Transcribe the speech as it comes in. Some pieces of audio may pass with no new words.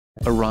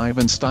Arrive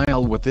in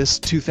style with this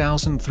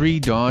 2003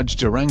 Dodge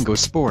Durango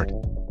Sport.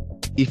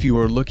 If you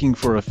are looking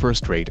for a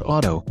first-rate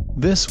auto,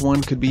 this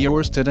one could be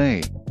yours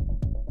today.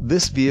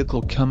 This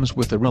vehicle comes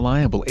with a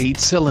reliable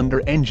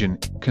 8-cylinder engine,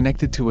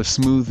 connected to a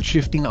smooth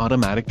shifting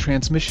automatic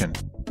transmission.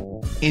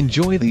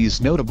 Enjoy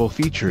these notable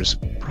features: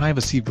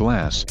 privacy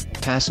glass,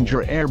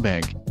 passenger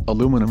airbag,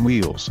 aluminum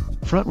wheels,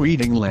 front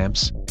reading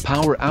lamps,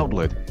 power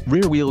outlet,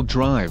 rear-wheel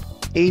drive,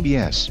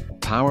 ABS,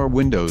 power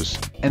windows,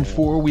 and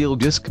 4-wheel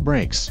disc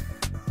brakes.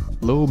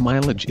 Low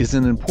mileage is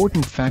an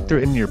important factor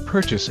in your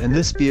purchase, and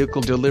this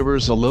vehicle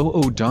delivers a low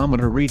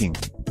odometer reading.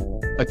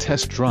 A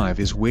test drive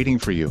is waiting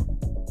for you.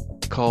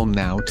 Call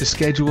now to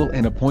schedule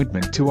an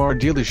appointment to our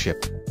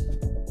dealership.